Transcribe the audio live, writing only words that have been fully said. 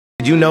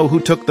Did you know who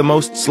took the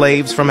most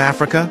slaves from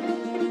Africa?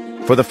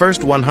 For the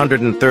first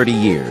 130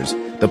 years,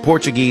 the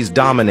Portuguese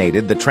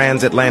dominated the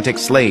transatlantic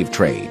slave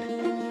trade.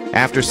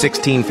 After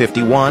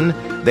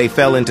 1651, they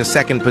fell into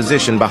second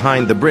position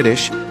behind the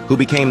British, who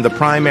became the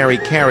primary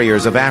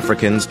carriers of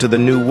Africans to the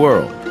New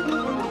World.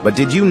 But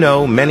did you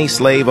know many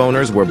slave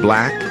owners were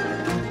black?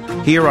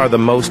 Here are the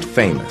most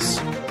famous.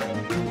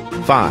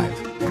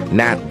 5.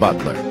 Nat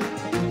Butler,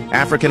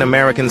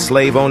 African-American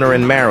slave owner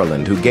in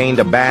Maryland who gained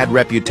a bad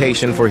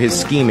reputation for his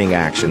scheming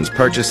actions,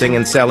 purchasing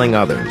and selling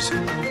others.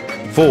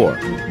 4.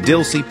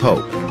 Dilsey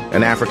Pope,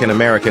 an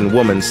African-American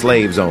woman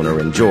slaves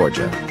owner in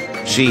Georgia.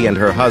 She and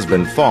her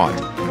husband fought,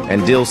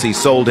 and Dilsey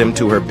sold him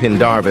to her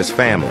Pendarvis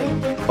family,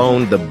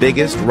 owned the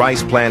biggest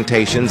rice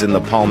plantations in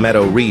the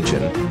Palmetto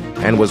region,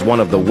 and was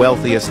one of the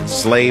wealthiest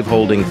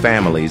slave-holding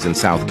families in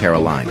South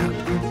Carolina.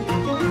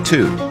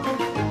 2.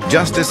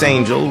 Justice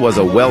Angel was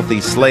a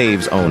wealthy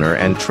slaves owner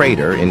and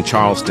trader in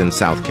Charleston,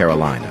 South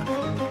Carolina.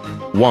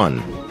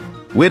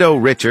 1. Widow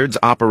Richards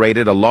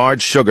operated a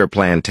large sugar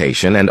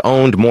plantation and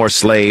owned more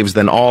slaves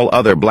than all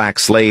other black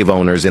slave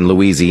owners in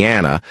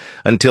Louisiana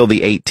until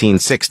the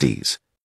 1860s.